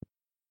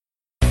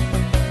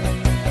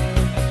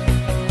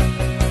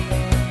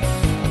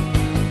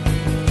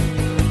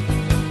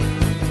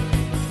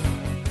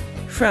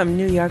From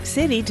New York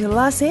City to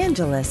Los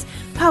Angeles,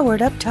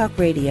 Powered Up Talk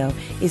Radio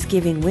is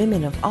giving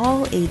women of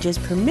all ages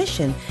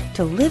permission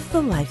to live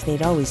the life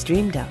they'd always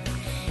dreamed of.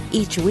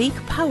 Each week,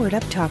 Powered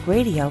Up Talk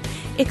Radio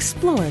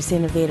explores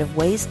innovative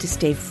ways to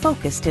stay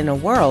focused in a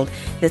world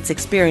that's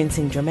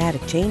experiencing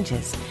dramatic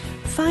changes.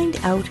 Find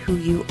out who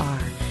you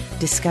are,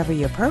 discover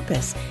your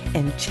purpose,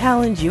 and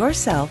challenge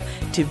yourself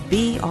to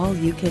be all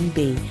you can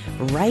be,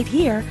 right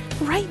here,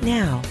 right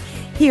now.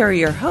 Here are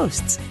your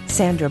hosts,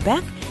 Sandra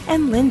Beck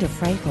and Linda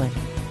Franklin.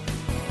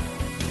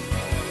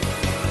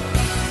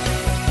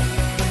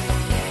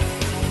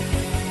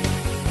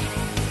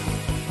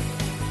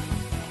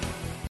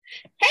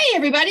 Hey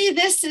everybody,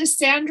 this is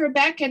Sandra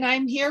Beck and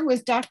I'm here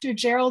with Dr.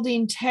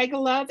 Geraldine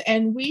Tegelov,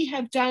 and we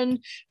have done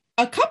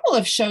a couple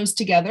of shows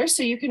together,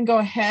 so you can go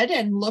ahead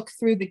and look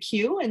through the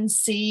queue and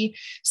see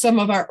some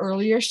of our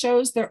earlier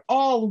shows. They're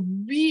all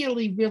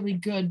really, really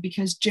good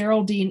because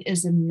Geraldine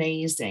is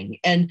amazing.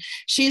 And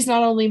she's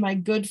not only my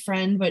good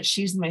friend, but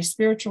she's my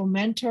spiritual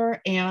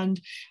mentor. And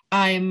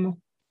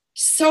I'm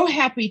so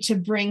happy to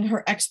bring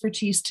her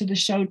expertise to the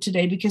show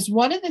today, because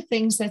one of the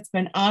things that's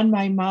been on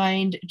my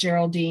mind,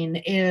 Geraldine,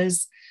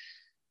 is,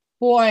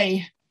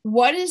 boy,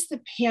 what is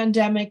the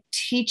pandemic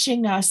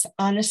teaching us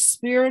on a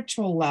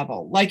spiritual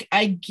level? Like,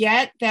 I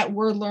get that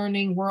we're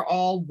learning we're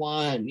all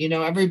one,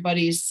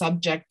 everybody's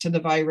subject to the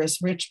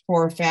virus, rich,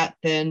 poor, fat,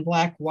 thin,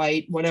 black,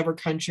 white, whatever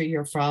country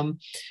you're from.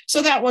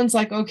 So that one's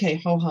like,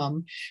 okay,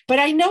 ho-hum. But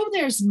I know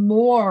there's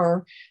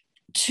more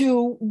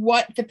to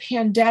what the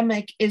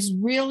pandemic is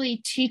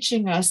really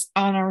teaching us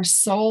on our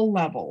soul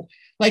level.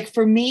 Like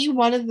for me,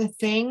 one of the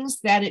things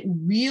that it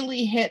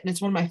really hit, and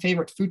it's one of my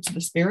favorite fruits of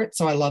the spirit,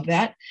 so I love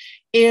that,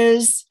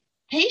 is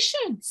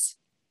patience.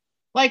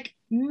 Like,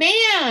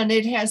 man,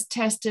 it has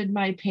tested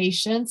my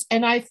patience.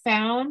 And I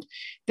found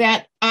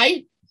that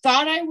I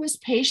thought I was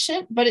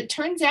patient, but it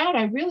turns out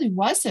I really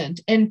wasn't.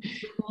 And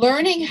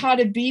learning how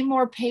to be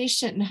more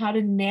patient and how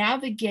to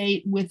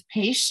navigate with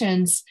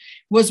patience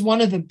was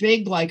one of the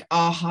big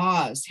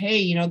ahas.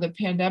 Hey, the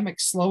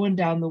pandemic's slowing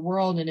down the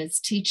world and it's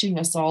teaching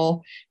us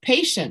all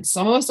patience.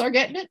 Some of us are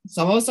getting it,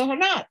 some of us are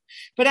not.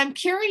 But I'm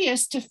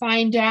curious to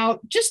find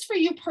out, just for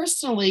you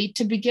personally,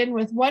 to begin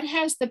with, what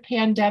has the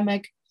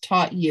pandemic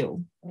taught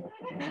you?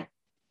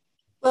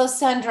 Well,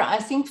 Sandra, I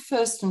think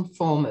first and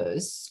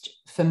foremost,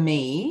 for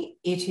me,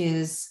 it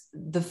is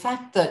the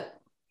fact that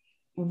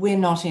we're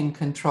not in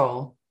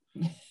control.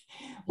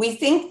 We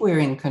think we're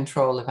in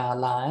control of our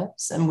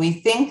lives, and we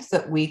think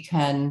that we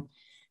can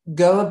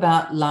go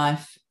about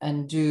life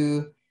and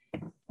do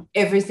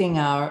everything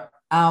our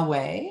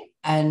way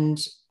and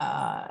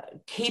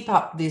keep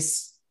up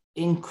this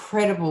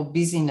incredible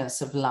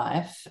busyness of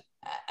life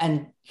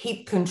and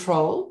keep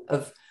control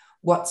of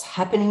what's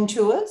happening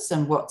to us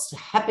and what's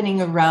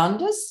happening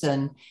around us,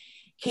 and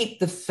keep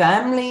the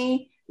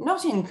family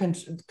not in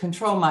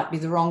control might be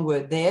the wrong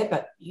word there,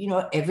 but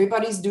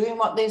everybody's doing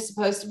what they're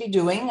supposed to be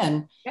doing,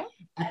 and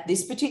at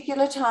this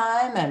particular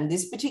time and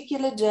this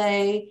particular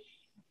day.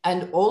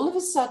 And all of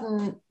a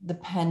sudden the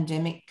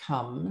pandemic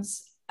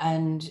comes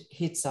and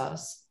hits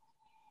us,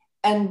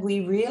 and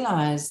we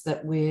realize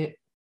that we're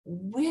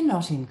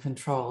not in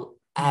control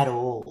at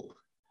all.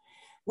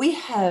 We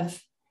have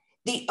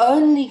the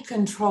only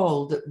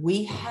control that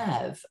we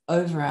have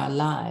over our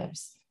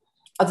lives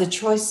are the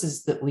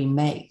choices that we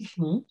make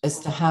as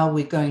to how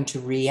we're going to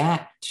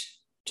react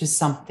to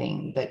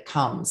something that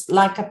comes,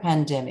 like a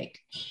pandemic.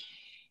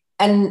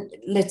 And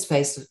let's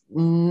face it,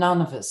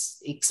 none of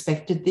us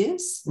expected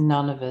this.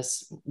 None of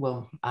us,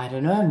 well, I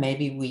don't know,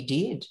 maybe we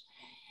did.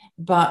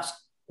 But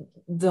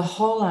the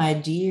whole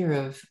idea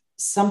of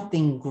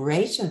something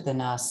greater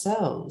than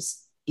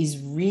ourselves is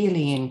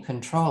really in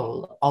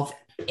control of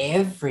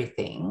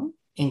everything,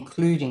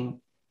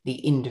 including the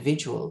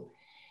individual,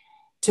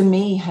 to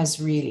me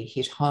has really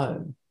hit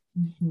home.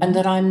 And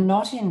that I'm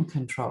not in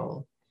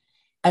control.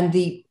 And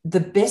the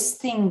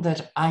best thing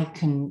that I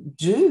can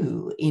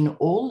do in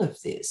all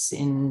of this,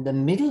 in the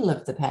middle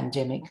of the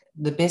pandemic,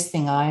 the best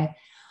thing I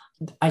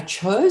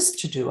chose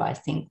to do, I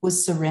think,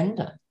 was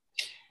surrender.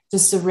 To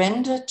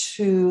surrender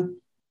to,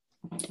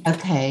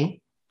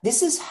 okay,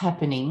 this is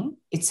happening.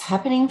 It's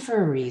happening for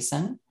a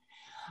reason.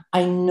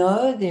 I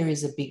know there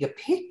is a bigger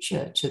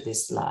picture to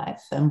this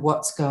life and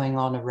what's going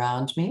on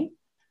around me.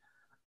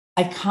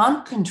 I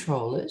can't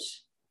control it.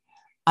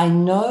 I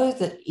know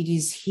that it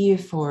is here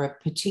for a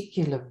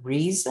particular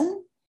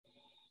reason.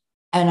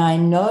 And I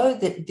know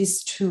that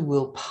this too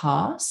will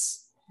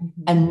pass.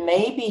 And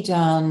maybe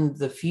down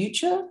the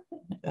future,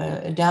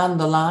 down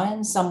the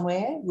line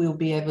somewhere, we'll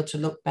be able to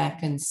look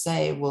back and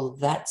say, well,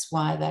 that's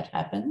why that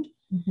happened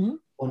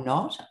or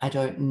not. I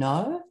don't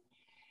know.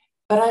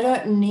 But I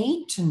don't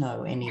need to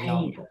know any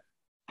longer.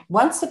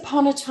 Once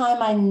upon a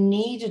time, I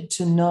needed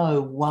to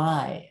know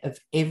why of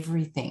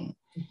everything.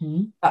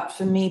 But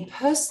for me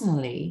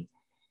personally,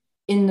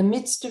 in the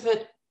midst of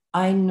it,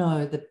 I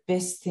know the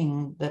best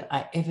thing that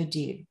I ever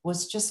did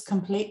was just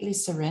completely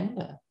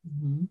surrender.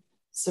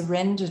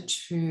 Surrender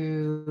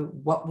to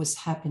what was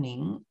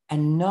happening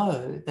and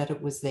know that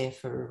it was there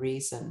for a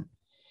reason.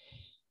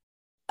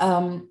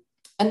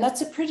 And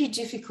that's a pretty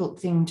difficult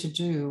thing to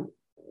do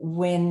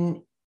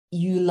when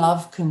you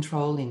love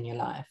control in your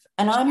life.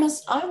 And I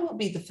will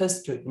be the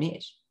first to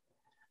admit,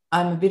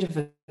 I'm a bit of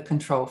a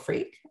control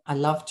freak. I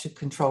love to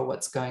control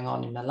what's going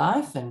on in my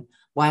life and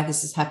why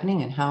this is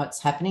happening and how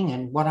it's happening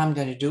and what I'm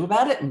going to do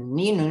about it.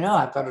 And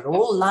I've got it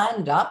all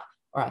lined up,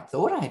 or I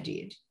thought I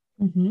did.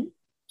 Mm-hmm.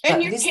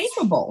 And you're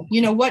capable.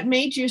 What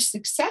made you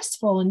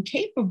successful and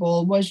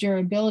capable was your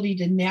ability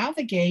to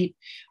navigate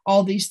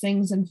all these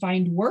things and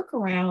find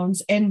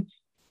workarounds. And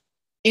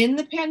in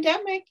the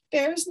pandemic,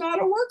 there's not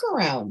a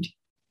workaround.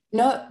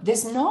 No,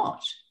 there's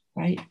not.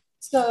 Right.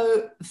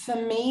 So for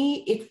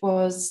me, it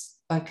was,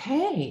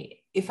 okay,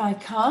 if I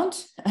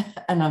can't,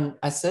 and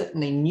I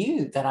certainly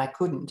knew that I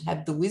couldn't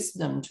have the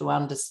wisdom to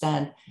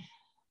understand,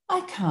 I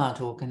can't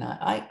organize,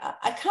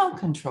 I can't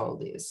control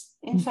this.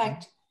 In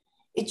fact,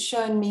 it's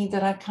shown me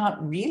that I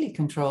can't really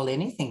control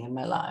anything in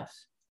my life,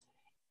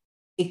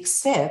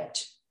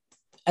 except,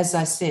 as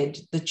I said,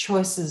 the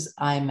choices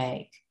I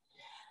make.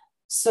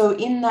 So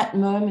in that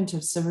moment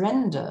of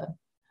surrender,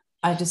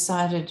 I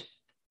decided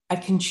I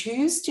can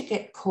choose to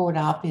get caught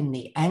up in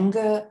the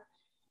anger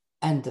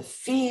and the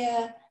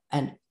fear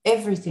and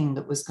everything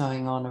that was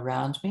going on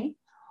around me,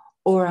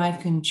 or I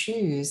can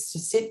choose to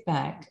sit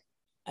back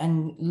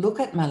and look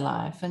at my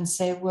life and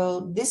say,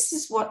 well, this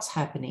is what's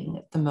happening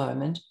at the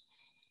moment.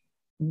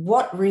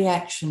 What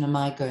reaction am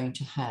I going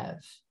to have?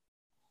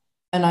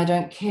 And I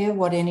don't care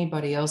what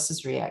anybody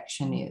else's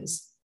reaction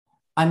is.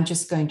 I'm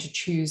just going to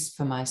choose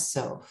for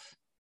myself.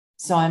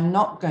 So I'm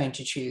not going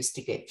to choose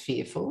to get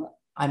fearful.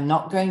 I'm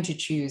not going to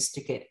choose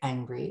to get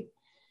angry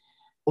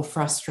or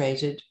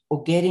frustrated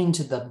or get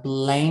into the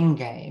blame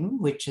game,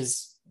 which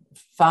is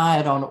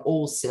fired on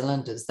all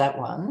cylinders, that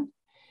one,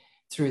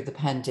 through the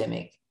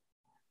pandemic.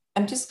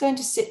 I'm just going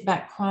to sit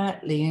back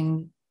quietly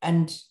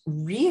and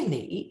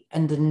really,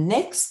 and the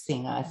next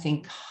thing I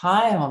think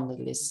high on the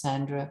list,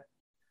 Sandra,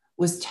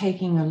 was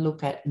taking a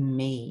look at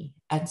me,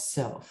 at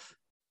self.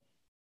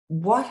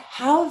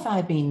 How have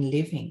I been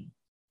living?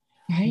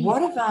 Right.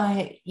 What have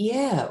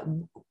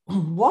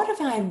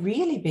I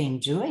really been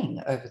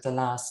doing over the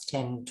last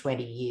 10,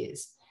 20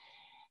 years?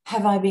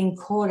 Have I been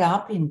caught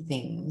up in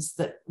things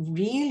that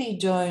really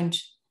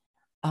don't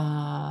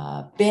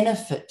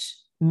benefit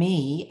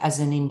me as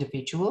an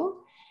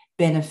individual,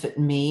 benefit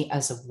me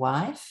as a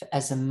wife,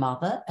 as a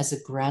mother, as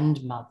a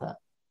grandmother?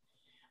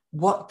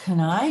 What can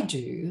I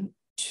do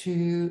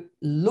to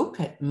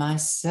look at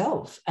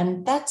myself?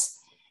 And that's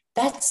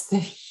the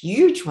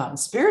huge one.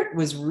 Spirit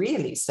was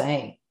really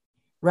saying,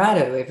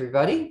 righto,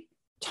 everybody,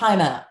 time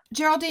out.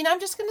 Geraldine, I'm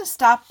just going to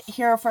stop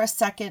here for a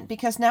second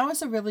because now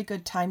is a really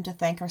good time to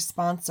thank our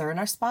sponsor. And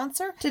our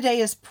sponsor today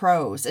is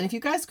Prose. And if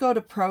you guys go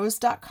to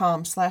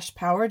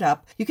prose.com/poweredup,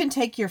 you can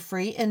take your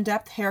free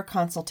in-depth hair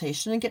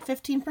consultation and get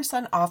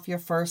 15% off your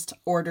first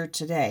order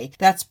today.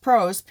 That's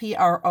Prose,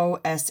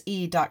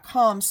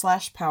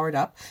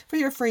 PROSE.com/poweredup for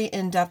your free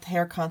in-depth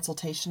hair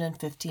consultation and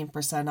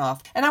 15%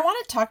 off. And I want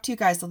to talk to you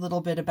guys a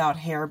little bit about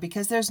hair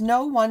because there's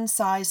no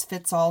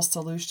one-size-fits-all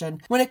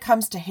solution when it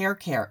comes to hair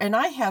care. And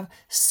I have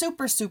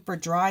super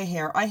dry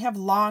hair. I have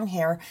long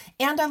hair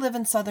and I live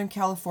in Southern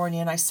California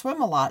and I swim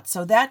a lot.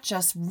 So that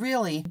just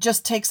really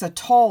takes a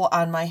toll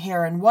on my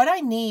hair. And what I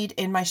need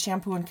in my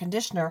shampoo and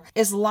conditioner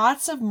is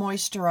lots of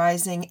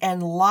moisturizing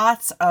and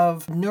lots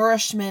of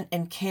nourishment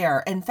and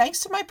care. And thanks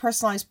to my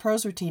personalized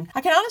Prose routine,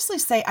 I can honestly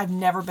say I've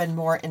never been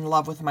more in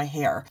love with my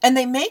hair. And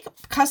they make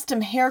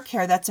custom hair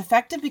care that's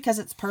effective because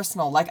it's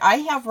personal. Like I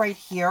have right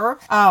here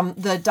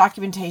the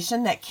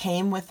documentation that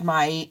came with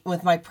my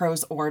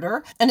Prose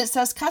order. And it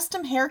says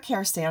custom hair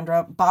care,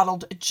 Sandra,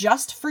 bottled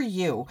just for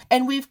you.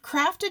 And we've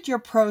crafted your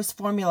Prose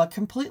formula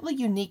completely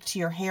unique to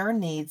your hair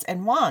needs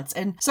and wants.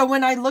 And so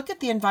when I look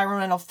at the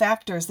environmental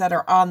factors that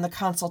are on the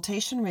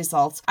consultation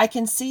results, I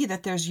can see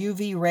that there's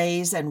UV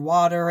rays and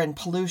water and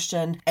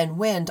pollution and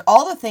wind,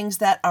 all the things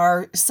that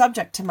are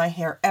subject to my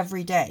hair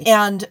every day.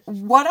 And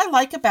what I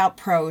like about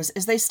Prose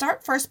is they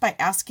start first by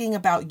asking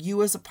about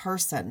you as a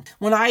person.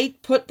 When I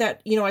put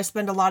that, I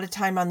spend a lot of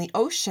time on the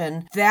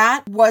ocean,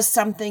 that was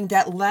something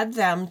that led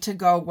them to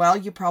go, well,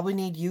 you probably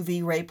need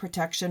UV ray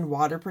protection,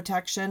 water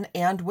protection,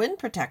 and wind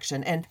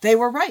protection. And they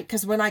were right,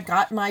 because when I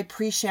got my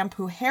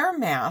pre-shampoo hair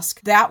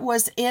mask,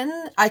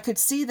 I could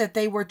see that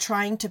they were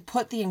trying to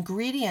put the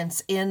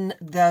ingredients in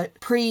the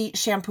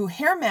pre-shampoo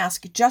hair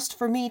mask just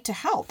for me to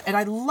help. And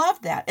I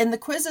love that. And the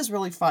quiz is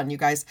really fun, you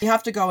guys. You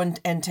have to go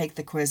and take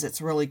the quiz.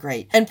 It's really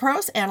great. And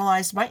Prose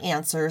analyzed my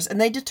answers,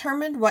 and they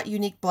determined what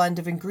unique blend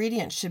of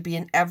ingredients should be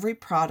in every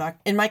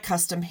product in my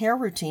custom hair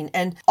routine.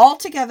 And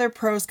altogether,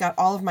 Prose got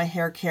all of my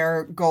hair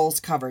care goals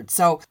covered.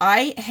 So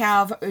I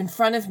have in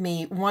front of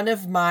me one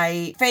of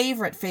my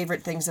favorite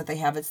things that they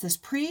have. It's this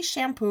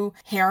pre-shampoo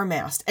hair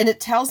mask, and it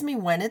tells me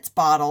when it's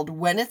bottled,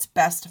 when it's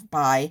best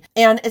by,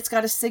 and it's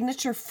got a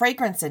signature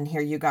fragrance in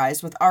here, you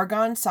guys, with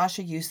argan,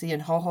 sasha yusi,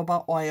 and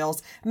jojoba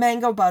oils,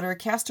 mango butter,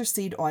 castor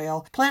seed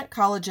oil, plant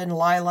collagen,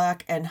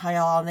 lilac, and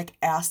hyaluronic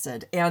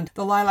acid. And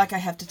the lilac, I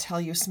have to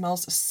tell you,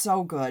 smells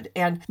so good.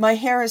 And my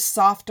hair is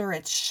softer,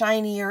 it's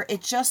shinier,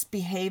 it just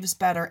behaves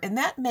better. And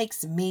that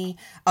makes me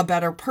a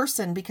better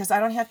person because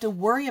I don't have to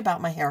worry about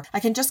my hair.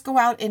 I can just go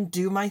out and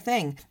do my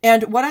thing.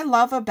 And what I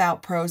love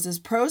about Prose is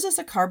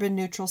a carbon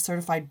neutral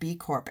certified B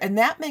Corp. And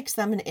that makes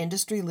them an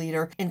industry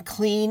leader in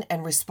clean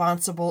and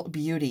responsible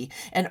beauty.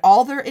 And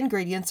all their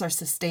ingredients are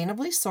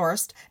sustainably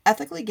sourced,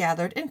 ethically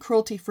gathered, and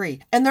cruelty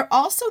free. And they're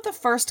also the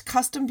first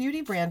custom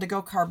beauty brand to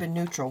go carbon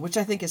neutral, which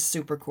I think is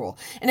super cool.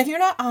 And if you're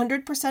not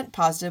 100%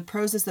 positive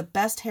Prose is the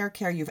best hair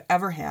care you've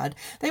ever had,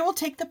 they will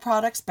take the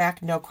products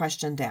back, no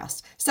questions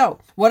asked. So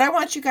what I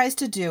want you guys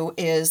to do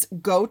is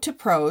go to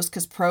Prose,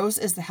 because Prose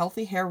is the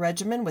healthy hair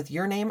regimen with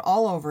your name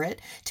all over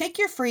it. Take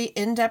your free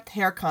in-depth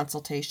hair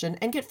consultation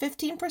and get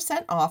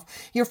 15%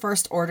 off your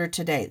first order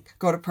today.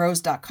 Go to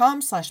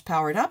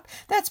prose.com/poweredup.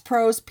 That's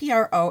Prose,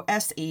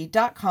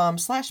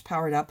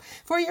 prose.com/poweredup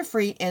for your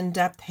free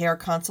in-depth hair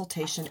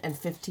consultation and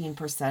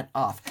 15%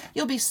 off.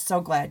 You'll be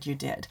so glad you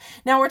did.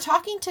 Now we're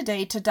talking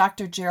today to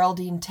Dr.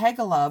 Geraldine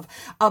Tegelov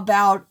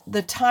about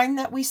the time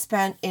that we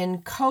spent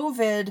in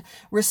COVID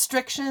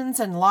restrictions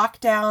and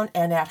lockdown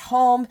and at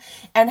home,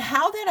 and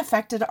how that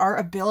affected our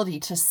ability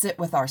to sit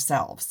with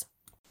ourselves.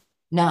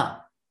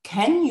 Now,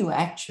 can you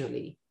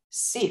actually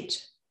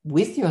sit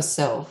with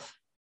yourself,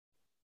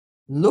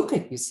 look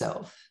at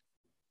yourself,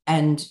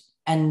 and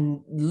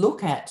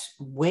look at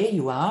where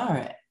you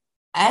are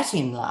at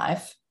in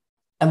life,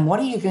 and what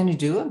are you going to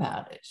do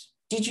about it?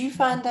 Did you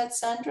find that,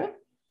 Sandra?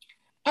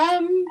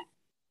 No,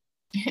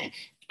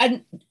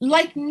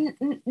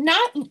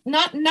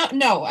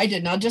 I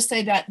didn't. I'll just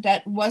say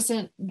that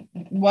wasn't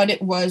what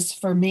it was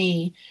for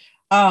me.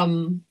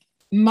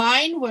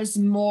 Mine was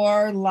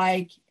more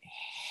like,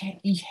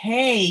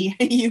 hey,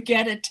 you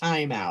get a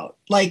timeout.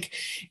 Like,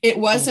 it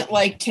wasn't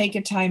like take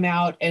a time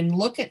out and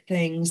look at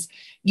things.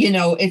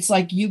 It's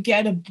like you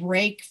get a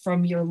break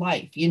from your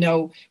life.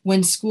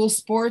 When school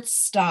sports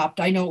stopped,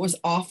 I know it was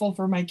awful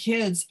for my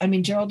kids. I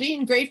mean,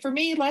 Geraldine, great for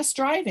me, less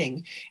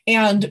driving.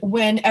 And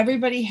when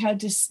everybody had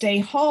to stay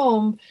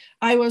home,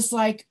 I was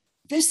like,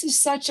 this is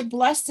such a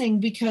blessing,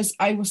 because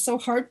I was so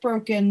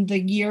heartbroken the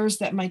years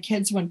that my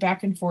kids went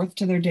back and forth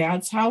to their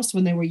dad's house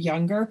when they were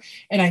younger,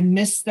 and I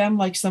missed them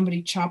like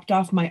somebody chopped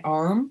off my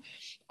arm.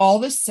 All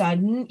of a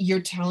sudden,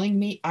 you're telling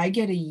me I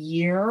get a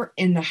year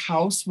in the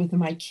house with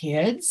my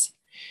kids,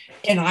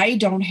 and I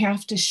don't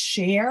have to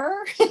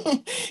share.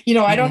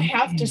 I don't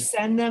have to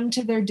send them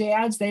to their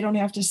dads. They don't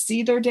have to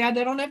see their dad.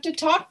 They don't have to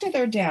talk to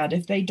their dad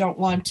if they don't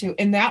want to.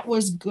 And that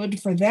was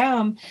good for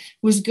them,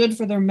 was good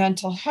for their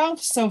mental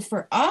health. So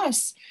for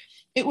us,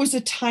 it was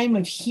a time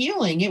of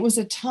healing. It was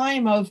a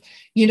time of,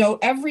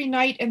 every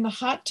night in the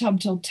hot tub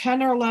till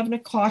 10 or 11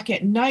 o'clock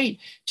at night,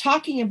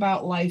 talking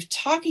about life,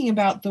 talking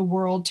about the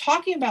world,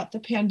 talking about the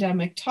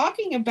pandemic,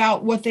 talking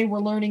about what they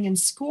were learning in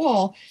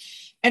school.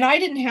 And I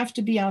didn't have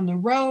to be on the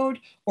road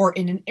or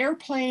in an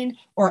airplane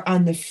or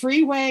on the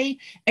freeway.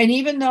 And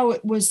even though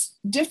it was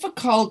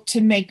difficult to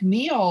make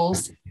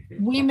meals,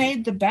 we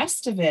made the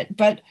best of it.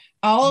 But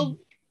I'll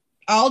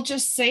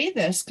just say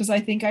this, because I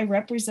think I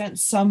represent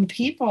some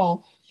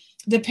people.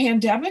 The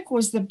pandemic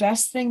was the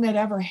best thing that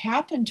ever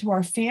happened to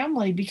our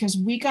family, because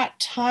we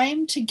got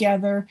time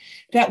together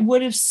that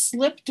would have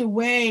slipped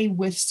away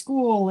with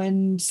school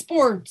and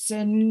sports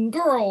and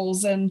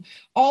girls and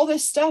all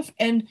this stuff.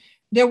 And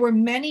there were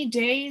many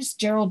days,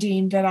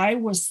 Geraldine, that I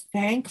was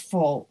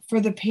thankful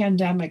for the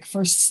pandemic,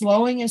 for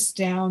slowing us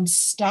down,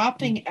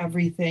 stopping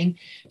everything,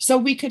 so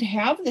we could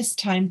have this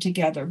time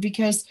together.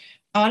 Because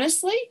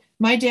honestly,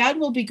 my dad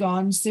will be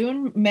gone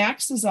soon.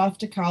 Max is off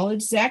to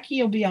college. Zachy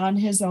will be on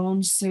his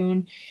own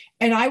soon.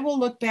 And I will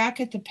look back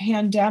at the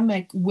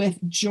pandemic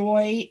with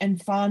joy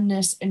and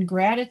fondness and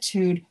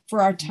gratitude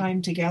for our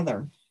time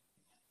together.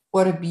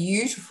 What a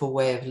beautiful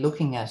way of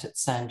looking at it,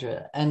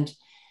 Sandra. And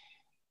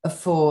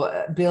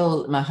for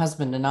Bill, my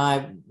husband, and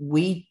I,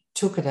 we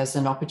took it as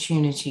an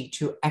opportunity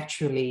to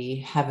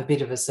actually have a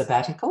bit of a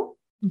sabbatical,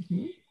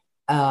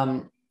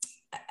 and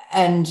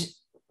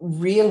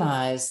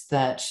realize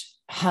that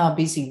how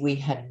busy we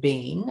had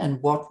been and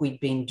what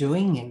we'd been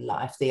doing in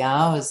life, the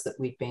hours that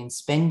we'd been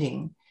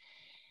spending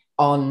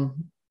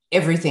on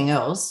everything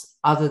else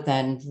other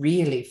than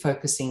really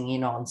focusing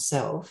in on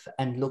self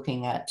and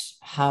looking at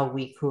how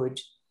we could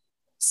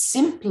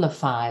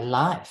simplify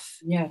life.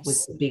 Yes.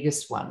 Was the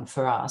biggest one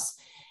for us.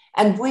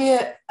 And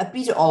we're a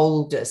bit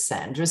older,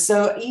 Sandra.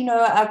 So,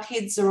 our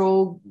kids are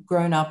all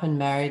grown up and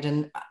married.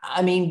 And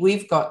I mean,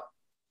 we've got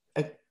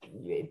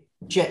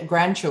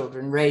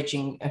grandchildren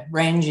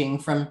ranging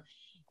from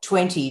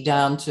 20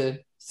 down to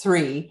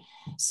 3.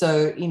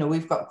 So,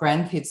 we've got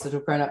grandkids that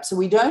have grown up. So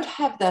we don't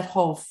have that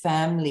whole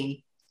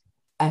family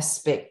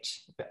aspect,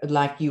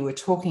 like you were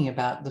talking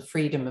about the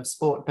freedom of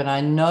sport, but I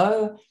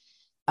know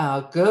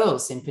our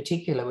girls in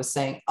particular were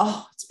saying,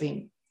 oh, it's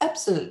been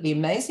absolutely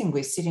amazing.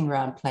 We're sitting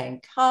around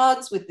playing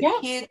cards with the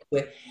kids.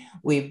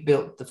 We've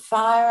built the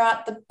fire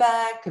out the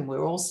back, and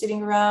we're all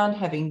sitting around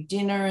having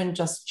dinner and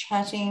just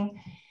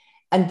chatting.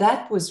 And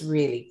that was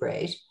really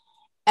great.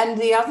 And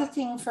the other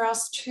thing for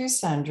us too,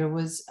 Sandra,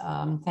 was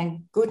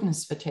thank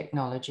goodness for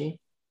technology,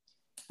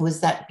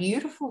 was that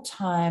beautiful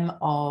time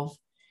of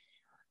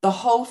the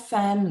whole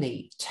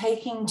family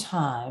taking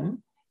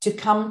time to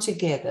come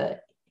together.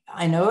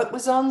 I know it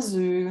was on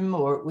Zoom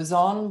or it was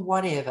on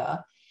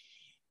whatever,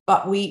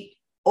 but we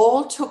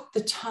all took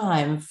the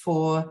time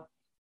for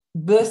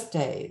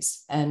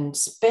birthdays and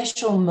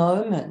special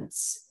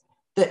moments,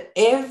 that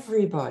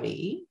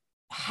everybody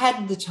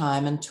had the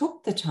time and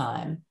took the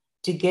time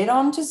to get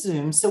onto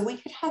Zoom so we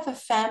could have a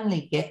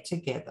family get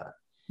together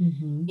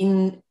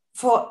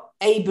for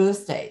a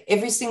birthday,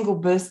 every single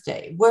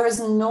birthday. Whereas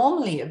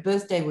normally a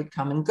birthday would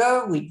come and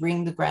go, we'd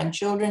ring the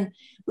grandchildren,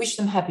 wish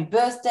them happy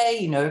birthday,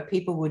 you know,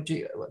 people would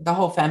do, the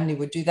whole family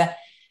would do that.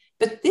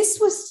 But this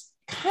was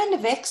kind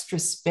of extra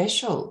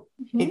special.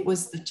 It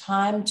was the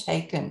time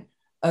taken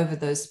over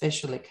those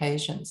special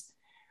occasions,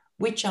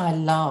 which I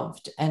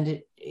loved. And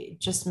it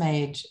just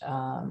made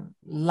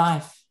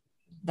life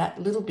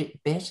that little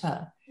bit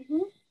better.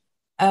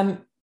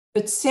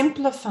 But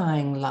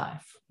simplifying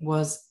life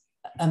was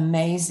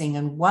amazing.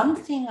 And one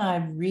thing I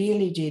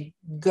really did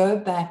go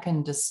back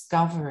and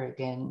discover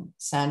again,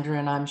 Sandra,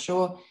 and I'm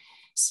sure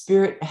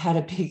Spirit had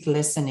a big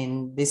lesson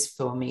in this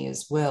for me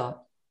as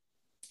well.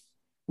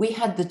 We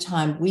had the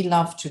time, we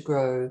love to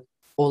grow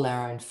all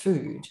our own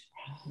food.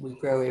 We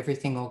grow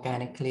everything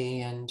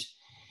organically. And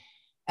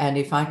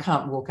if I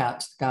can't walk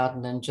out to the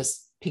garden and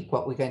just pick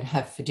what we're going to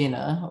have for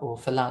dinner or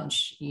for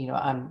lunch, you know,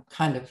 I'm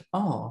kind of,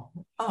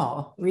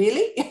 oh,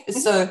 really?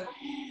 So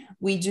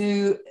we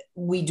do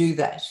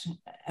that.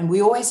 And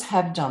we always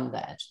have done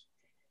that.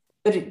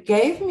 But it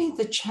gave me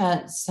the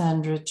chance,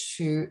 Sandra,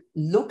 to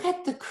look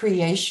at the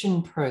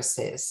creation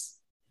process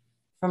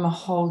from a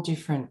whole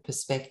different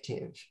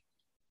perspective.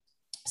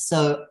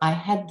 So I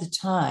had the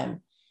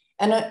time.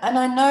 And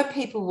I know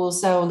people will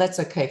say, well, that's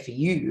okay for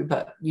you,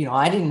 but, you know,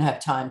 I didn't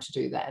have time to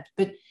do that.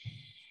 But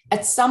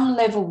at some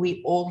level,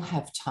 we all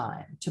have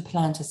time to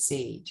plant a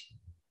seed.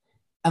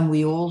 And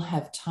we all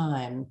have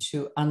time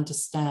to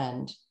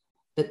understand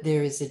that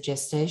there is a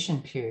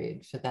gestation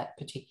period for that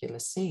particular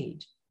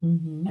seed.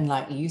 And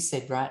like you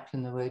said, right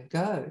from the word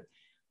go,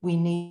 we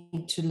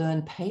need to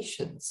learn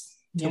patience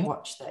to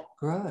watch that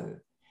grow.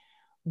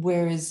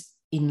 Whereas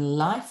in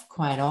life,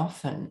 quite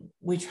often,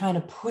 we're trying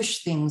to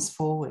push things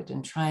forward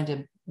and trying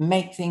to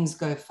make things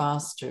go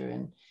faster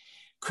and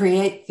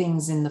create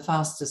things in the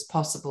fastest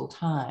possible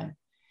time.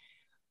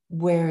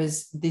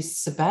 Whereas this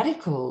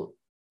sabbatical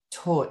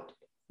taught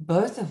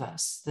both of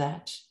us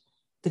that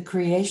the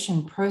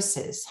creation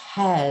process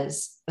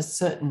has a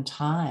certain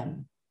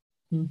time,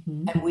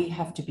 and we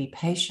have to be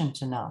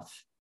patient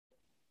enough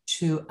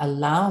to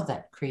allow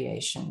that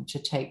creation to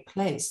take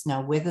place.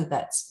 Now, whether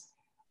that's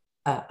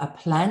a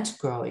plant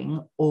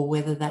growing or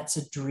whether that's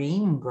a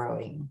dream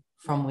growing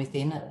from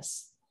within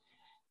us.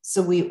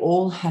 So we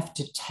all have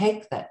to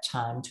take that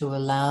time to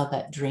allow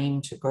that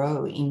dream to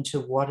grow into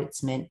what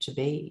it's meant to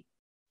be.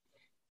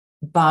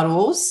 But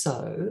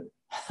also,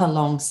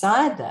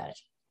 alongside that,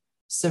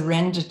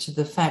 surrender to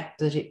the fact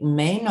that it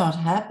may not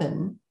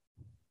happen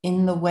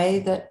in the way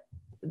that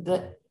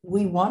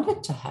we want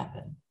it to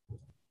happen.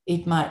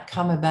 It might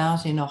come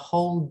about in a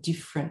whole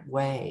different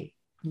way.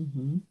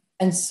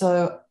 And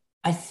so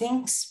I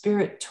think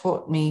Spirit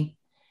taught me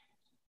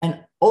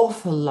an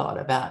awful lot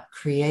about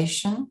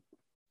creation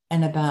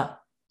and about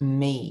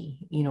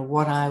me, you know,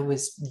 what I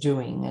was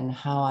doing and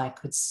how I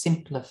could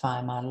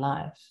simplify my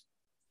life.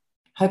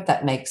 Hope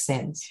that makes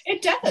sense.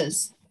 It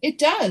does. It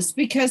does.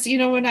 Because, you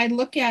know, when I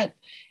look at,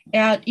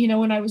 you know,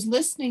 when I was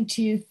listening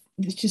to you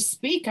to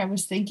speak, I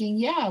was thinking,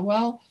 yeah,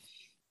 well,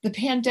 the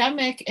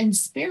pandemic and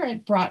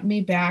Spirit brought me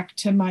back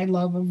to my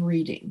love of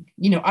reading.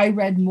 You know, I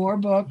read more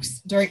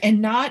books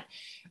and not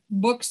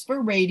books for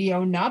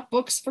radio, not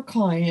books for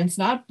clients,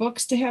 not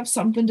books to have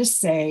something to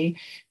say,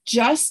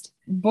 just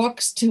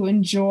books to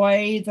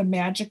enjoy the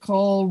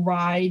magical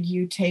ride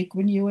you take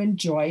when you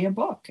enjoy a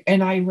book.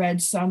 And I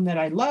read some that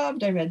I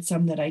loved. I read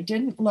some that I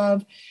didn't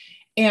love.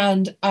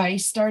 And I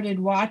started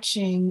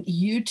watching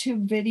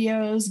YouTube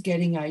videos,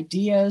 getting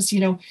ideas, you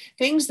know,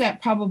 things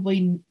that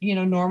probably, you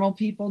know, normal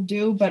people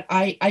do, but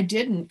I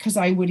didn't, because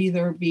I would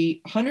either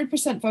be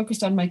 100%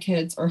 focused on my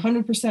kids or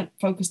 100%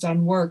 focused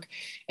on work.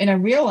 And I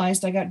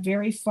realized I got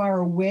very far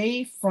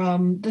away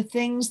from the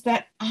things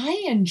that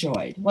I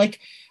enjoyed. Like,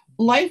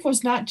 life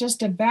was not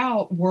just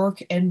about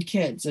work and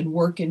kids,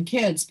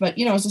 but,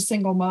 you know, as a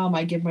single mom,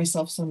 I give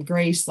myself some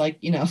grace, like,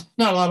 you know,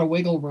 not a lot of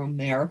wiggle room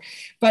there,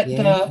 but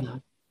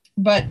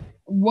But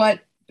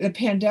what the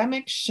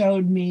pandemic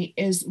showed me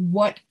is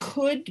what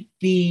could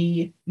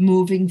be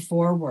moving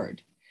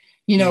forward.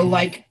 You know,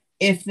 like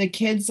if the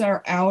kids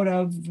are out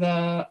of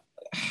the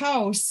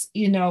house,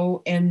 you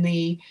know, and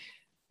the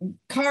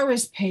car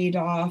is paid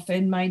off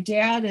and my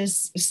dad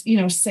is,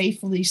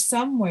 safely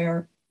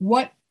somewhere,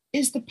 what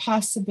is the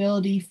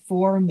possibility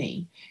for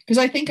me? Because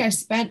I think I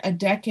spent a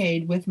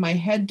decade with my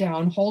head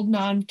down, holding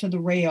on to the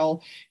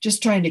rail,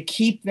 just trying to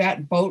keep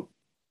that boat,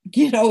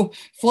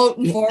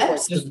 floating forward,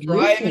 Absolutely. just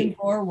driving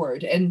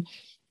forward. And,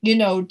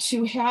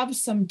 to have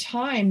some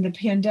time, the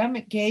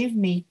pandemic gave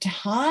me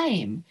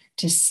time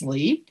to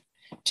sleep,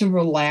 to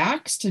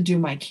relax, to do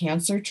my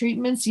cancer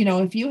treatments.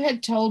 If you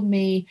had told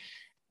me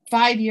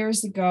 5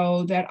 years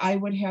ago that I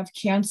would have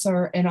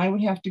cancer and I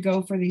would have to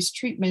go for these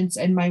treatments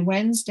and my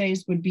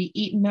Wednesdays would be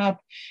eaten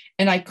up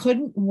and I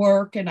couldn't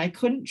work and I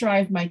couldn't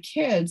drive my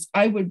kids,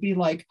 I would be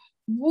like,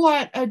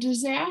 what a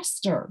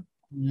disaster.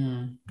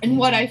 Mm. And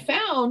what I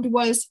found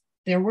was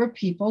there were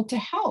people to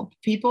help.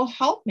 People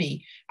helped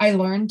me. I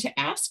learned to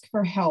ask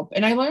for help,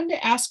 and I learned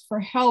to ask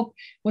for help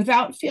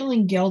without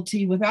feeling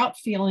guilty, without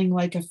feeling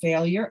like a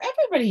failure.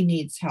 Everybody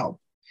needs help.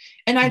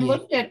 And I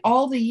looked at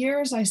all the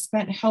years I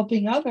spent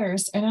helping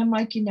others, and I'm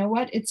like, you know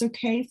what? It's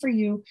okay for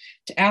you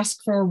to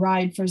ask for a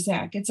ride for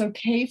Zach. It's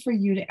okay for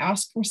you to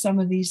ask for some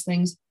of these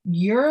things.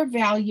 You're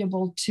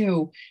valuable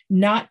too,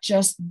 not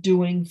just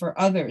doing for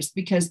others.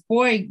 Because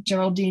boy,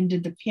 Geraldine,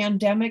 did the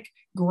pandemic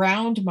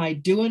ground my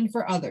doing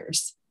for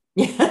others.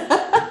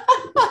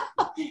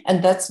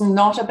 And that's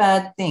not a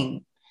bad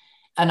thing.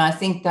 And I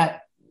think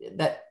that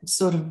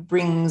sort of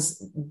brings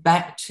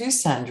back to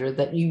Sandra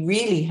that you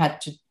really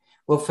had to,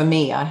 well, for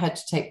me, I had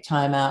to take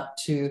time out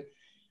to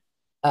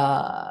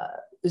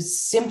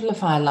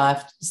simplify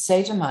life,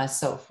 say to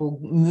myself, well,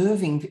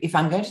 if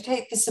I'm going to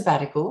take the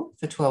sabbatical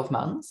for 12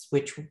 months,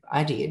 which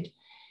I did,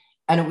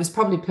 and it was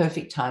probably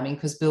perfect timing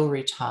because Bill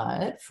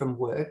retired from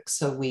work.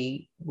 So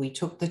we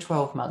took the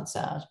 12 months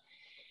out.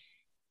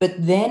 But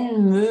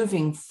then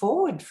moving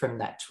forward from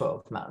that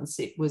 12 months,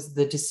 it was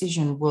the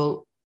decision,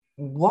 well,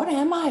 what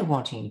am I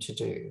wanting to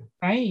do?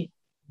 Right.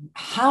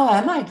 How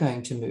am I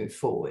going to move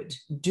forward?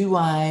 Do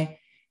I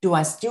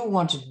still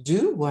want to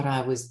do what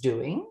I was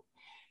doing?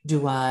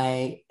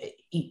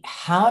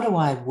 How do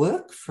I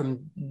work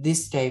from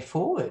this day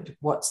forward?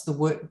 What's the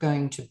work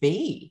going to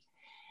be?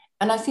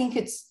 And I think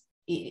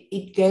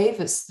it gave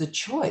us the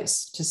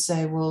choice to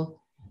say, well,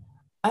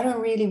 I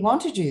don't really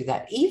want to do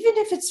that. Even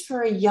if it's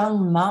for a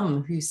young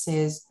mum who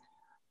says,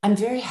 I'm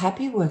very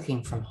happy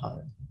working from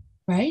home.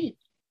 Right.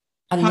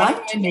 I How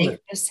like can I make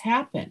this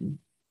happen?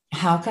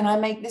 How can I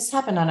make this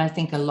happen? And I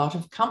think a lot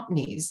of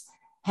companies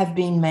have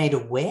been made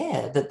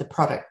aware that the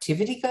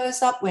productivity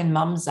goes up when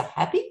mums are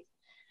happy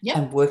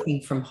and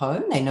working from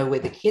home. They know where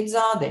the kids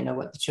are. They know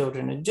what the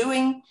children are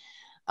doing.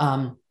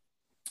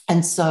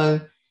 And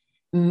so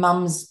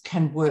mums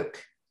can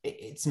work.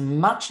 It's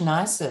much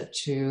nicer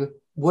to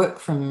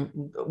move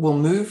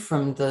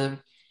from the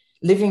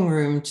living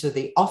room to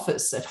the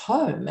office at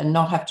home and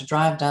not have to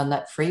drive down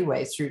that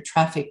freeway through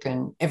traffic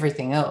and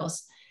everything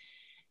else.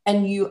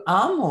 And you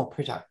are more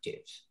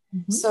productive.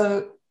 Mm-hmm.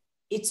 So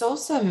it's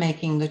also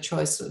making the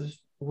choice of,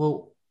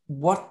 well,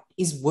 what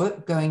is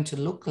work going to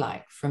look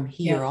like from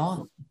here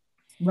on?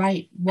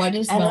 Right. What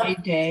is my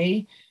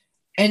day?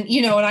 And,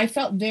 and I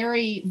felt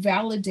very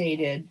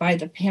validated by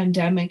the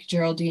pandemic,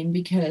 Geraldine,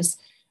 because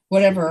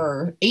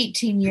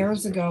 18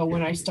 years ago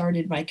when I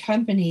started my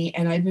company,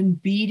 and I've been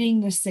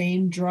beating the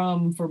same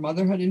drum for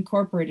Motherhood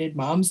Incorporated,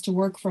 moms to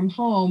work from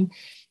home,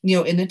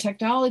 in the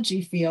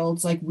technology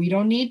fields, like we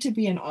don't need to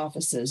be in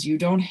offices. You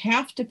don't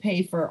have to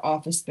pay for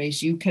office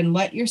space. You can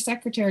let your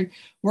secretary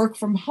work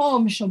from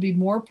home. She'll be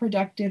more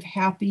productive,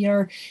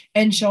 happier,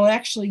 and she'll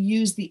actually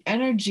use the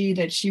energy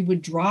that she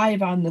would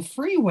drive on the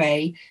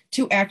freeway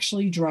to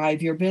actually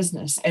drive your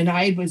business. And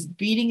I was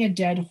beating a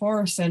dead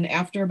horse. And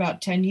after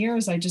about 10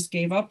 years, I just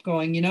gave up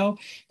going, the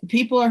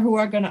people who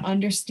are going to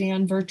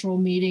understand virtual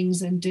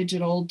meetings and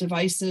digital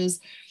devices,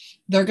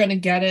 they're going to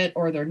get it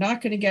or they're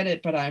not going to get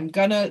it, but I'm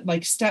going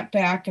to step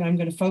back and I'm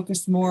going to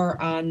focus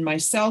more on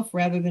myself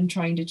rather than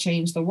trying to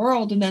change the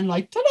world. And then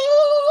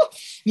ta-da,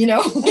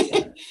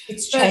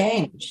 it's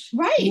change.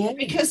 Right. Yeah.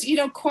 Because,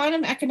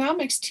 quantum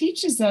economics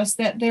teaches us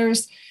that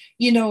there's,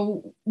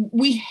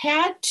 we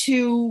had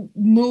to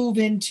move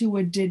into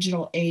a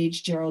digital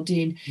age,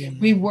 Geraldine. Yeah.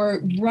 We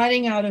were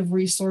running out of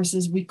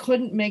resources. We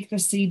couldn't make the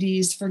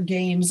CDs for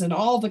games and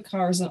all the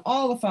cars and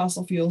all the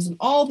fossil fuels and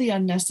all the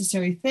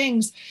unnecessary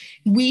things.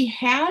 We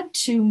had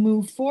to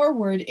move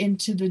forward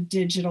into the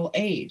digital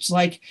age.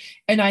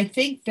 And I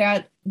think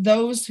that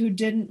those who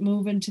didn't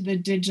move into the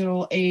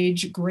digital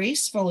age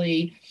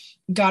gracefully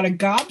got a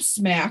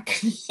gobsmack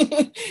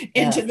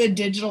into the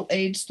digital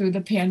age through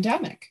the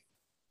pandemic.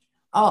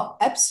 Oh,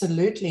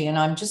 absolutely. And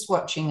I'm just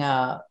watching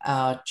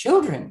our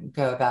children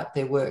go about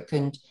their work.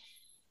 And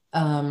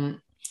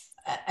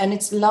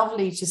it's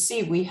lovely to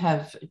see. We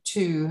have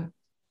two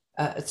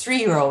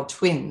 3-year-old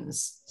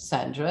twins,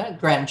 Sandra,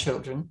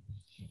 grandchildren.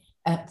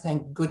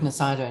 Thank goodness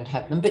I don't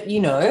have them. But,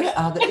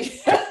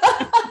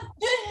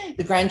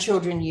 the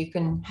grandchildren you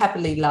can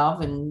happily love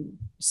and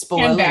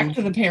spoil. And back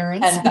to the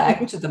parents. And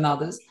back to the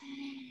mothers.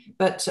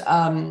 But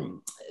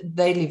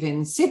they live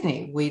in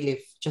Sydney. We live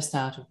just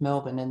out of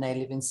Melbourne and they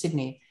live in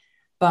Sydney.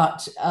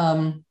 But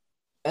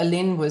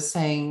Lynn was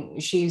saying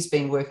she's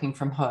been working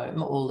from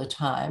home all the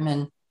time,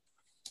 and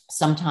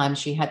sometimes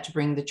she had to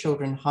bring the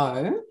children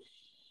home,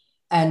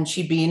 and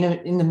she'd be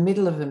in the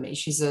middle of a meeting.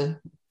 She's a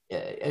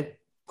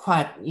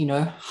quite,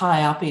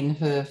 high up in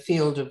her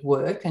field of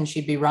work, and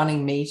she'd be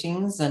running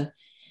meetings,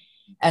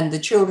 and the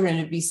children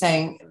would be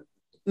saying,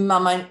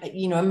 Mama,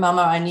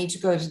 I need to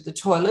go to the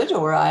toilet,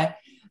 or I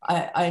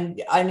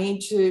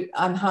need to,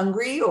 I'm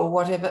hungry or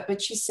whatever.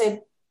 But she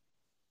said,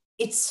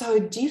 it's so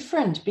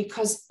different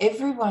because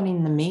everyone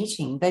in the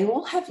meeting, they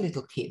all have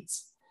little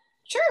kids.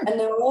 Sure. And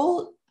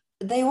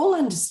they all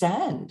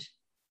understand.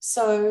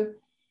 So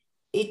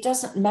it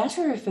doesn't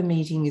matter if a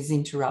meeting is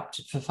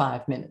interrupted for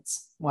 5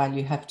 minutes while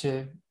you have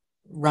to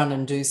run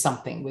and do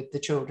something with the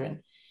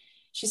children.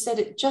 She said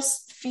it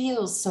just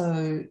feels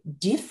so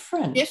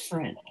different.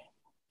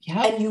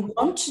 Yeah. And you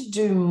want to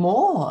do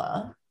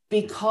more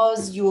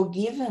because you're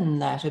given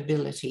that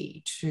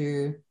ability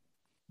to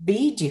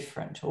be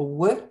different or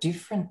work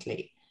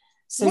differently.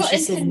 So well, she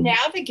and said, to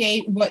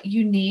navigate what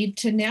you need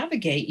to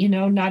navigate,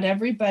 not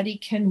everybody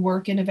can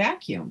work in a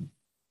vacuum.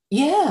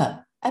 Yeah,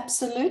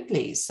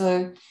 absolutely.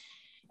 So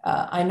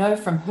I know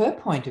from her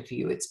point of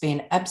view, it's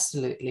been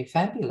absolutely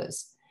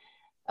fabulous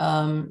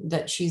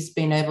that she's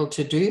been able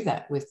to do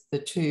that with the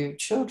 2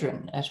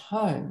 children at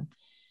home.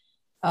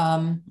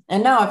 And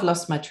now I've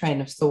lost my train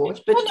of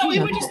thought. But we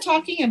were just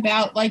talking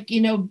about what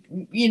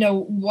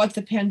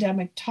the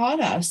pandemic taught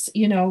us,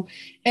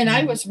 and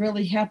I was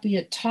really happy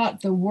it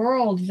taught the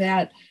world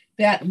that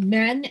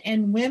men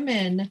and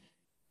women,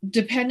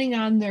 depending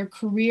on their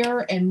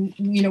career and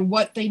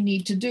what they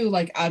need to do,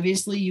 like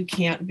obviously you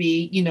can't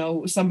be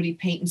somebody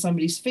painting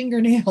somebody's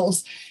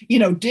fingernails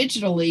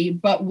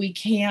digitally, but we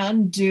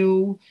can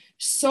do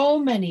so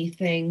many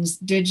things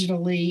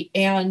digitally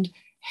and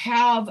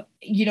have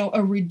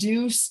a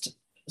reduced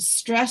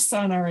stress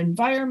on our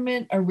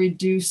environment, a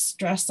reduced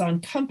stress on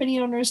company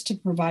owners to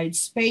provide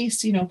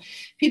space.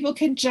 People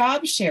can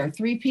job share.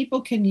 3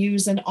 people can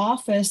use an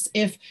office.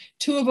 If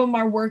 2 of them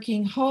are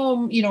working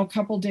home, a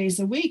couple days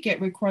a week, it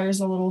requires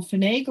a little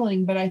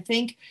finagling. But I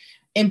think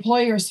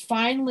employers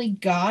finally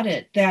got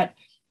it that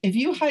if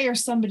you hire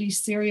somebody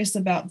serious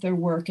about their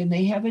work and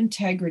they have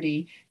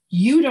integrity,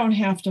 you don't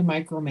have to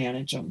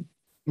micromanage them.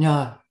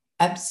 No,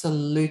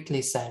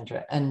 absolutely,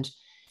 Sandra. And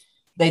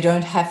they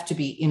don't have to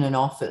be in an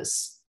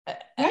office.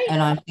 Right.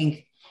 And I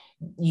think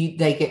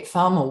they get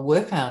far more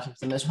work out of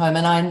them at home.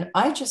 And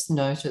I just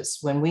notice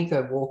when we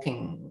go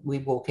walking, we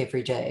walk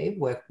every day,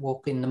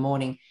 walk in the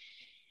morning,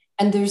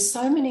 and there's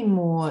so many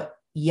more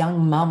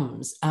young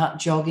mums out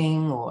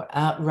jogging or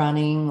out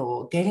running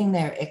or getting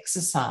their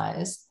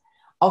exercise,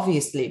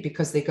 obviously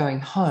because they're going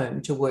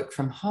home to work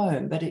from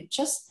home, but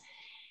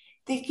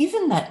they're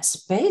given that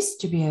space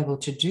to be able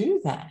to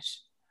do that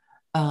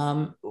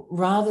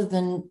rather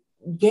than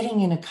getting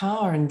in a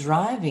car and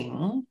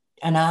driving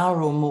an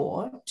hour or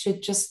more to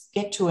just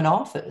get to an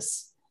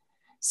office.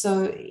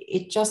 So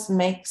it just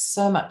makes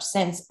so much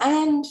sense.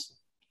 And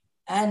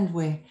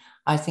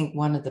I think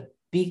one of the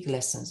big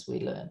lessons we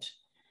learned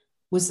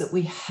was that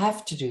we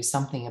have to do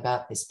something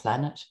about this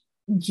planet.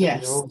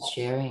 Yes. We're all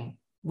sharing.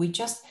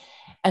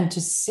 And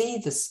to see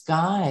the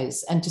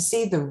skies and to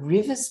see the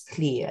rivers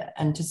clear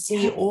and to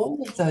see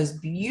all of those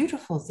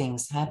beautiful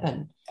things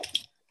happen.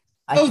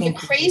 The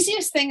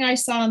craziest thing I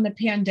saw in the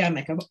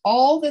pandemic, of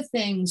all the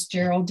things,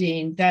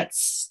 Geraldine, that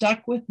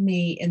stuck with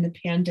me in the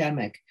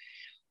pandemic,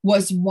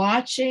 was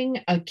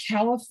watching a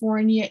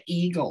California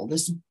eagle,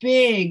 this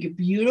big,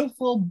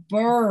 beautiful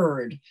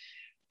bird,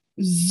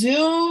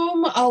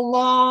 zoom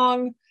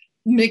along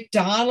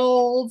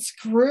McDonald's,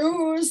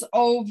 cruise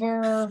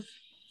over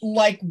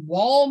like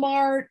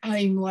Walmart.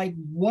 I'm like,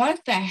 what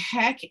the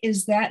heck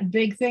is that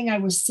big thing? I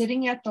was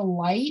sitting at the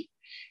light.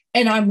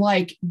 And I'm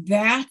like,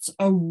 that's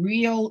a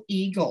real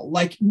eagle,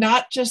 like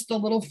not just the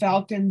little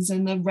falcons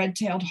and the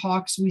red-tailed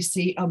hawks we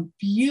see, a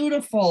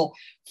beautiful,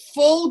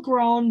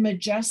 full-grown,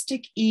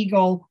 majestic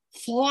eagle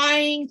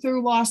flying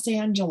through Los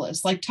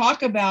Angeles. Like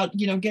talk about,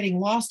 getting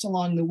lost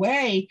along the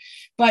way.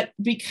 But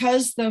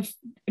because of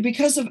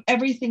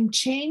everything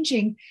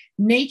changing,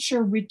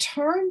 nature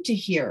returned to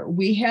here.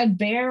 We had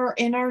bear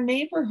in our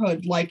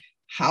neighborhood. Like,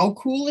 how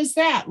cool is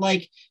that?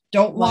 Like,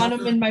 don't want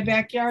them in my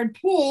backyard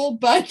pool,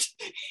 but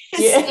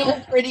it's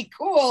still pretty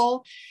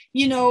cool,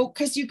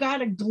 because you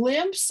got a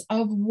glimpse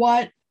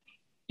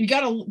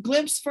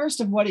first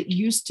of what it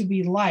used to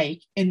be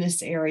like in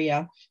this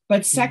area.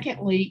 But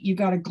secondly, you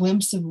got a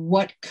glimpse of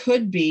what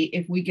could be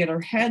if we get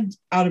our head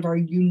out of our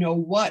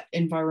what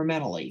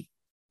environmentally.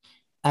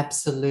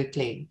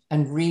 Absolutely.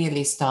 And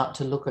really start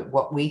to look at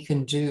what we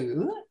can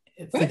do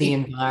for the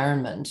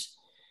environment.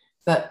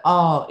 But,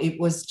 it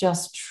was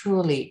just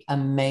truly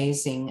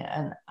amazing.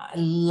 And I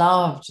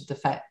loved the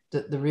fact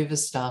that the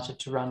rivers started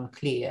to run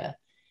clear.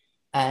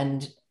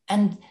 And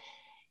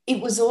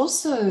it was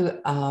also,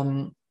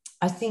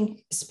 I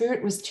think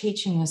Spirit was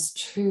teaching us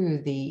too,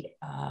 the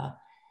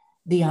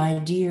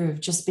idea of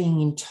just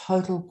being in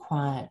total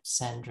quiet,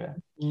 Sandra,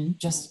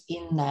 just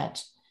in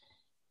that,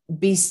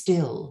 be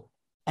still.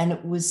 And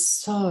it was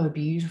so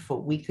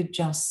beautiful. We could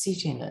just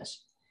sit in it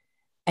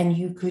and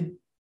you could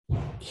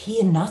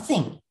hear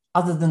nothing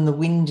other than the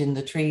wind in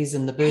the trees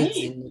and the birds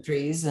in the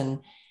trees. And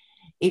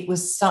it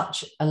was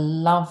such a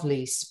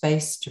lovely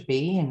space to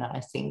be in, I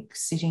think,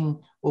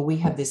 we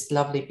have this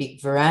lovely big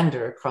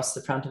veranda across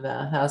the front of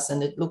our house,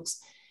 and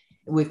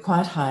we're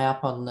quite high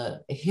up on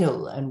the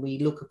hill, and we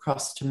look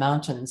across to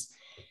mountains.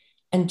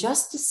 And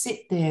just to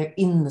sit there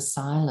in the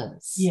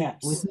silence,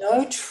 with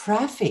no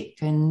traffic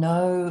and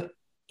the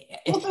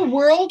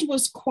world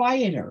was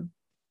quieter.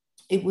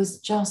 It was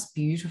just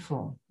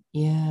beautiful.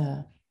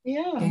 Yeah.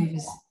 Gave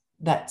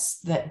us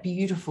that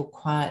beautiful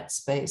quiet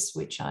space,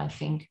 which I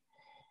think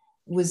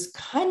was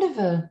kind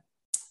of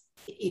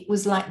it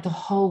was like the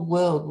whole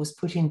world was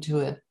put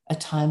into a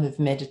time of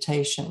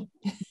meditation.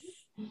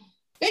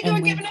 They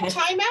were given a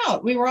time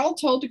out. We were all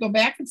told to go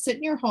back and sit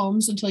in your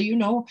homes until you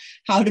know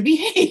how to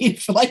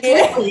behave.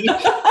 Really.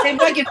 And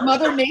like if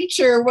Mother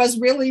Nature was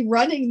really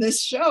running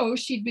this show,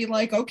 she'd be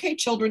like, okay,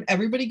 children,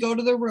 everybody go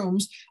to their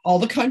rooms. All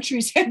the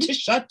countries had to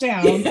shut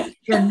down.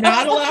 You're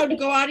not allowed to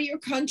go out of your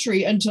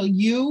country until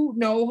you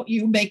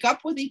make up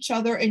with each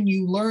other and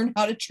you learn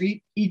how to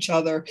treat each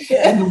other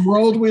in the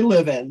world we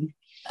live in.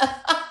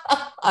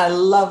 I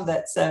love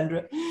that,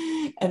 Sandra.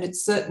 And it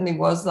certainly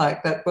was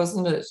like that,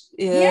 wasn't it?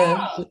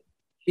 Yeah.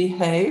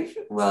 Behave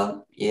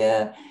well,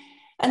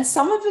 and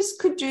some of us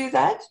could do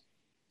that.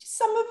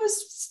 Some of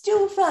us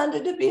still found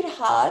it a bit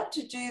hard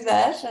to do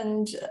that,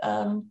 and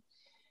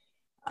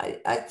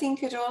I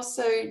think it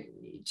also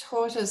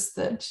taught us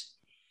that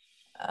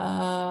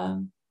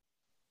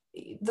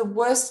the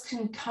worst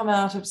can come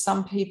out of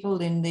some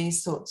people in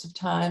these sorts of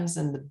times,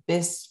 and the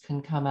best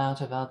can come out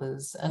of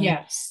others. And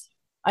yes,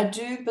 I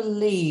do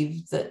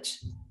believe that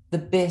the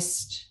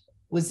best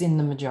was in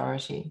the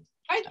majority.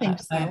 I think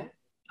so.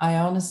 I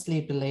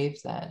honestly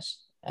believe that.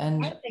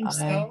 And I think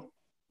so.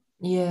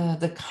 Yeah,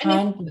 the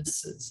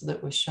kindnesses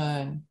that were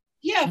shown.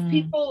 Yeah,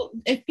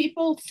 if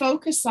people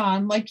focus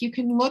on, like, you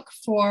can look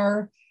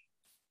for,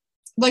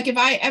 like,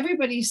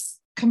 everybody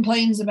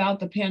complains about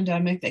the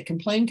pandemic, they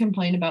complain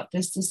about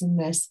this and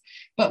this.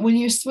 But when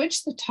you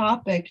switch the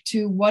topic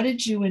to what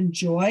did you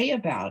enjoy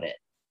about it?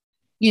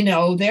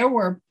 There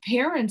were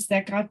parents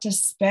that got to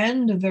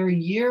spend their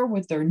year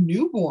with their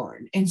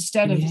newborn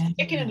instead of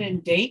sticking it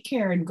in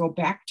daycare and go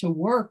back to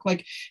work.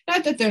 Like,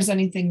 not that there's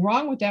anything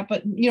wrong with that,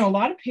 but, a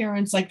lot of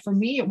parents, like for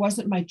me, it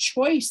wasn't my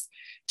choice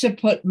to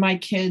put my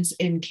kids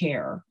in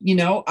care.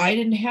 I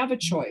didn't have a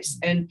choice.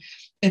 And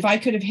if I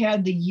could have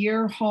had the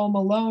year home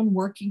alone,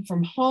 working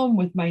from home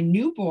with my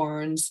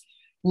newborns,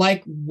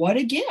 like, what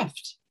a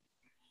gift.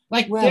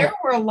 Like, there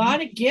were a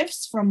lot of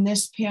gifts from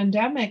this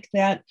pandemic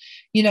that,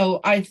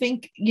 I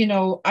think,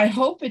 I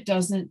hope it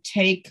doesn't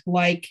take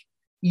like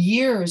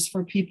years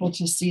for people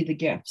to see the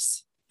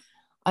gifts.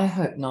 I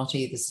hope not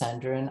either,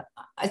 Sandra. And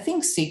I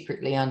think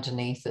secretly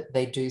underneath it,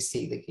 they do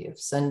see the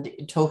gifts. And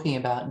talking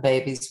about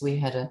babies, we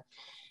had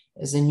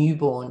as a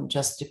newborn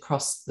just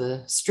across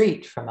the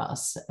street from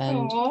us.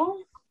 And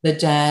the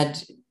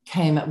dad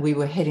came up, we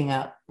were heading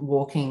out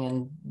walking,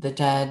 and the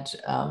dad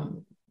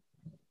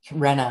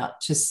ran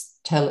out to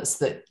tell us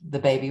that the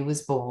baby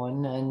was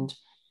born, and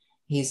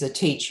he's a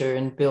teacher,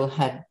 and Bill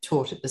had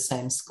taught at the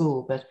same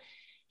school, but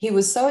he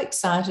was so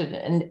excited.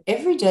 And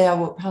every day I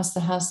walk past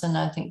the house, and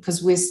I think,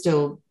 because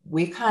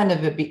we're kind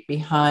of a bit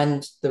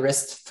behind the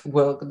rest of the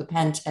world,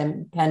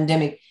 the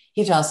pandemic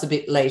hit us a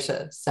bit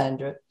later,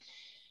 Sandra,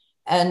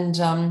 and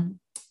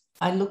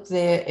I look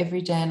there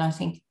every day and I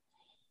think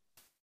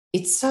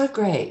it's so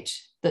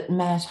great that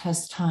Matt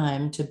has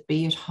time to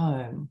be at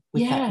home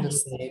with that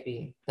little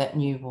baby, that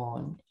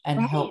newborn,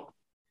 and help.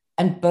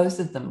 And both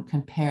of them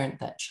can parent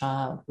that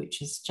child,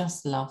 which is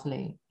just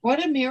lovely.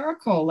 What a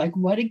miracle. Like,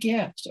 what a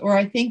gift. Or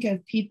I think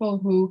of people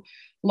who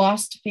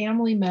lost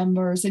family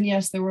members. And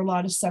yes, there were a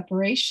lot of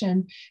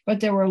separation,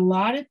 but there were a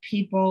lot of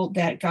people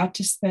that got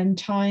to spend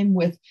time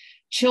with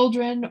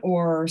children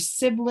or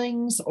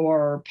siblings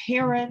or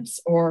parents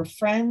or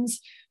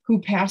friends who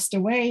passed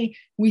away.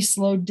 We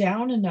slowed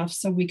down enough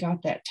so we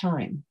got that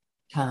time,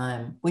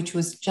 which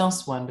was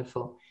just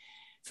wonderful.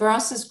 For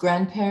us as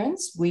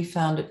grandparents, we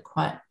found it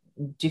quite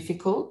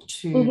difficult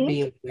to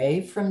be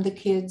away from the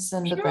kids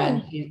and the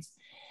grandkids,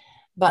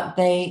 but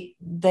they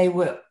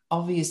were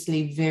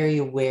obviously very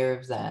aware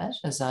of that,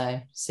 as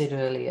I said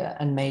earlier,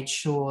 and made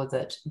sure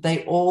that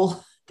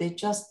they're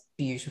just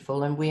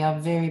beautiful, and we are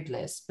very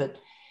blessed. But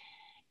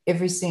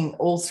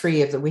all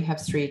three of them, we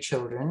have 3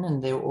 children,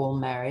 and they're all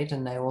married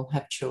and they all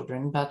have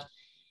children, but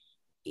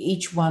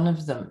each one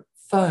of them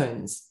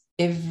phones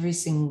every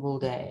single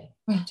day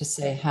to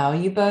say, how are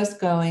you both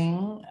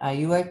going? Are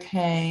you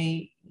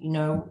okay?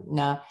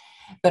 Now,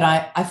 but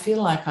I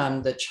feel like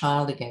I'm the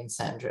child again,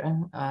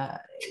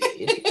 Sandra.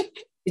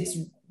 It's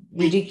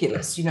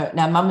ridiculous.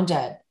 Now, Mum and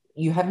Dad,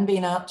 you haven't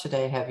been out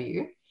today, have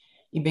you?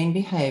 You've been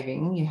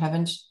behaving. You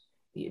haven't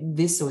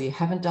this, or you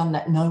haven't done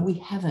that. No, we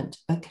haven't.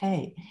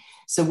 Okay.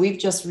 So we've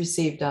just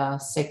received our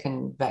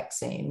second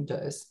vaccine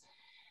dose.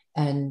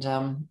 And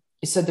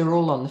so they're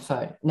all on the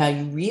phone. Now,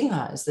 you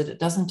realize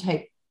that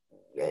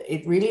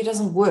it really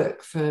doesn't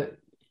work for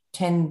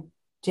 10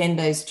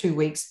 days, 2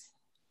 weeks.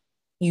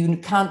 you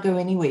can't go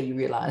anywhere, you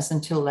realize,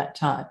 until that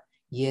time.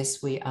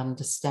 Yes, we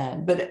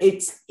understand. But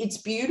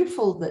it's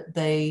beautiful that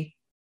they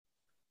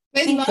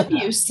love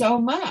you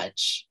so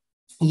much.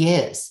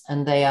 Yes,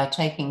 and they are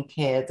taking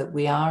care that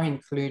we are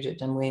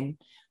included, and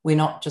we're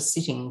not just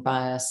sitting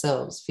by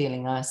ourselves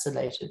feeling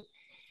isolated.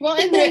 Well,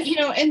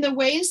 and the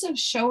ways of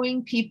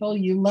showing people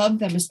you love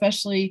them,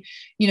 especially,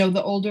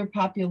 the older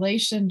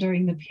population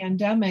during the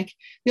pandemic,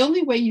 the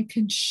only way you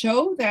can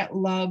show that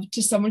love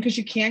to someone, because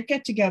you can't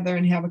get together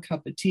and have a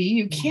cup of tea,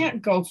 you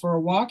can't go for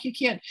a walk, you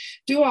can't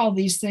do all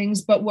these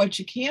things, but what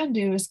you can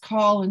do is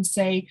call and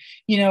say,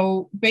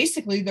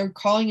 basically they're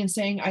calling and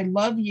saying, I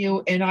love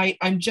you, and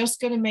I'm just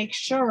going to make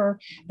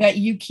sure that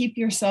you keep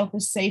yourself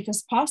as safe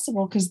as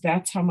possible, because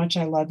that's how much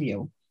I love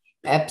you.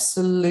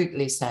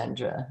 Absolutely,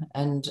 Sandra.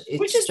 And it's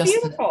which is just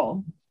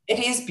beautiful. It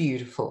is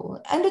beautiful.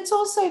 And it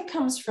also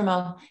comes from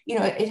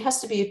it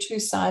has to be a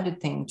two-sided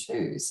thing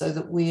too, so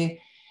that we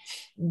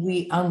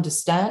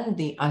understand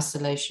the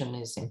isolation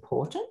is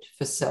important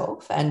for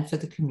self and for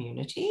the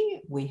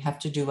community. We have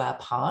to do our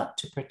part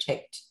to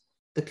protect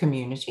the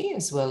community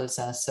as well as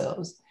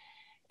ourselves.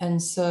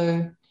 And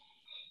so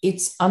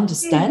it's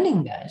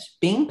understanding that,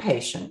 being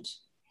patient,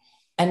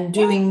 and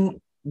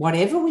doing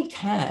whatever we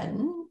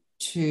can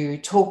to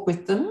talk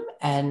with them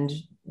and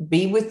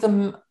be with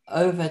them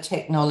over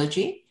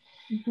technology.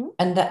 Mm-hmm.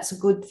 And that's a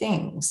good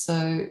thing.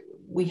 So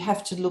we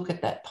have to look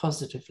at that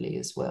positively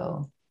as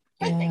well.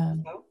 I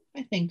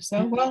think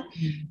so. Well,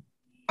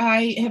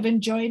 I have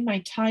enjoyed my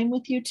time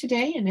with you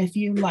today. And if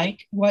you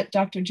like what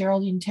Dr.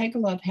 Geraldine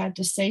Tegelov had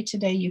to say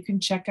today, you can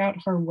check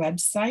out her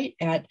website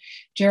at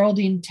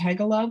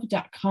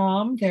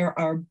GeraldineTegelov.com. There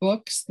are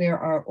books, there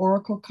are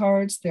oracle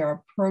cards, there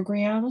are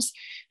programs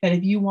that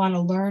if you want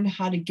to learn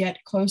how to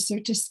get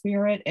closer to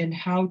spirit and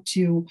how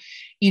to,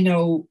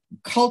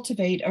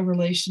 cultivate a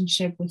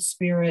relationship with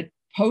spirit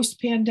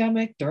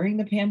post-pandemic, during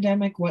the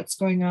pandemic, what's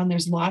going on.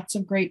 There's lots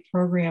of great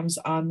programs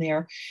on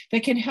there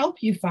that can help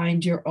you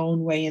find your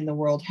own way in the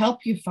world,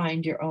 help you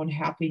find your own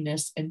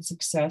happiness and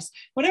success,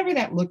 whatever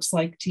that looks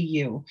like to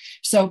you.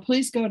 So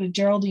please go to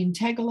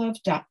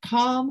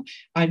GeraldineTegelov.com.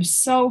 I'm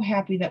so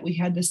happy that we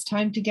had this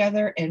time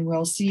together, and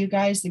we'll see you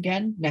guys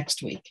again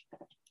next week.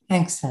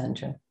 Thanks,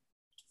 Sandra.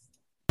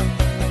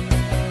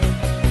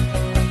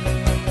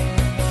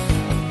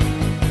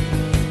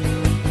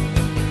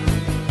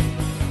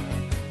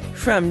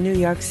 From New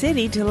York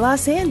City to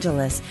Los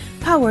Angeles,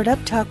 Powered Up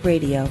Talk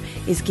Radio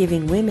is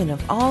giving women of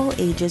all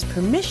ages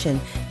permission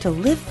to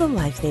live the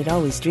life they'd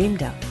always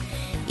dreamed of.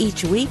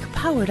 Each week,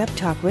 Powered Up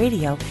Talk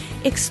Radio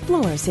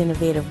explores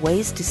innovative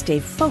ways to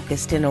stay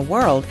focused in a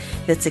world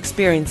that's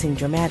experiencing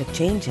dramatic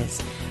changes.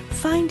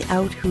 Find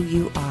out who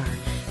you are,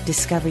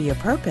 discover your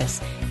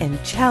purpose,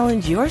 and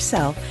challenge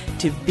yourself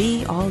to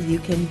be all you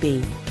can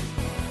be.